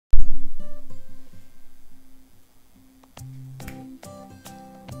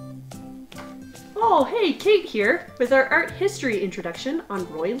Oh, hey, Kate here with our art history introduction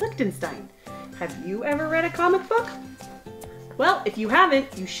on Roy Lichtenstein. Have you ever read a comic book? Well, if you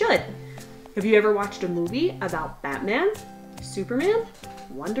haven't, you should. Have you ever watched a movie about Batman, Superman,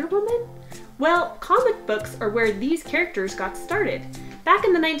 Wonder Woman? Well, comic books are where these characters got started. Back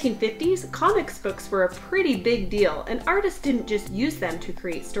in the 1950s, comics books were a pretty big deal, and artists didn't just use them to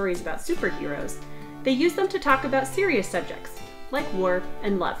create stories about superheroes. They used them to talk about serious subjects, like war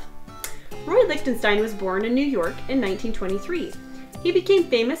and love. Roy Lichtenstein was born in New York in 1923. He became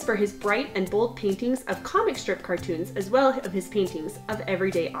famous for his bright and bold paintings of comic strip cartoons as well as his paintings of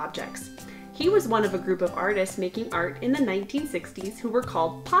everyday objects. He was one of a group of artists making art in the 1960s who were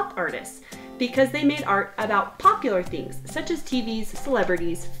called pop artists because they made art about popular things such as TVs,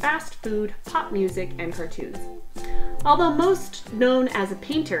 celebrities, fast food, pop music, and cartoons. Although most known as a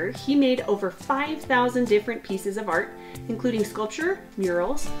painter, he made over 5,000 different pieces of art, including sculpture,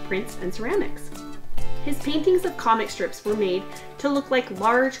 murals, prints, and ceramics. His paintings of comic strips were made to look like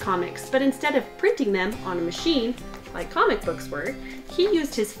large comics, but instead of printing them on a machine, like comic books were, he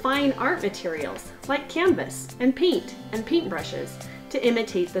used his fine art materials, like canvas and paint and paintbrushes, to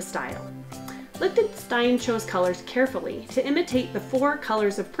imitate the style. Lichtenstein chose colors carefully to imitate the 4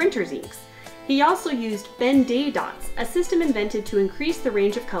 colors of printer's inks. He also used Ben-Day dots, a system invented to increase the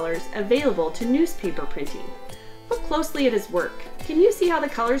range of colors available to newspaper printing. Look closely at his work. Can you see how the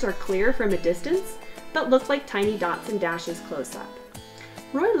colors are clear from a distance, but look like tiny dots and dashes close up?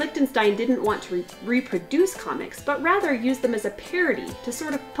 Roy Lichtenstein didn't want to reproduce comics, but rather use them as a parody to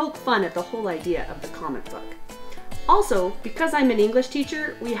sort of poke fun at the whole idea of the comic book. Also, because I'm an English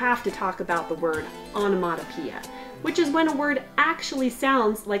teacher, we have to talk about the word onomatopoeia, which is when a word actually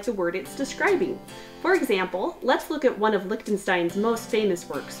sounds like the word it's describing. For example, let's look at one of Lichtenstein's most famous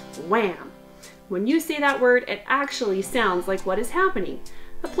works, wham! When you say that word, it actually sounds like what is happening.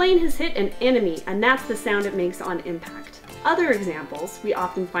 A plane has hit an enemy, and that's the sound it makes on impact. Other examples we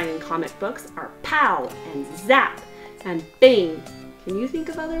often find in comic books are pow and zap and bang. Can you think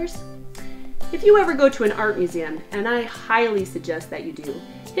of others? If you ever go to an art museum, and I highly suggest that you do,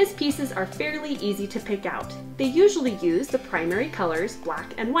 his pieces are fairly easy to pick out. They usually use the primary colors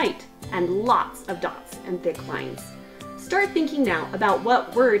black and white, and lots of dots and thick lines. Start thinking now about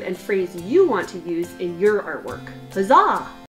what word and phrase you want to use in your artwork. Huzzah!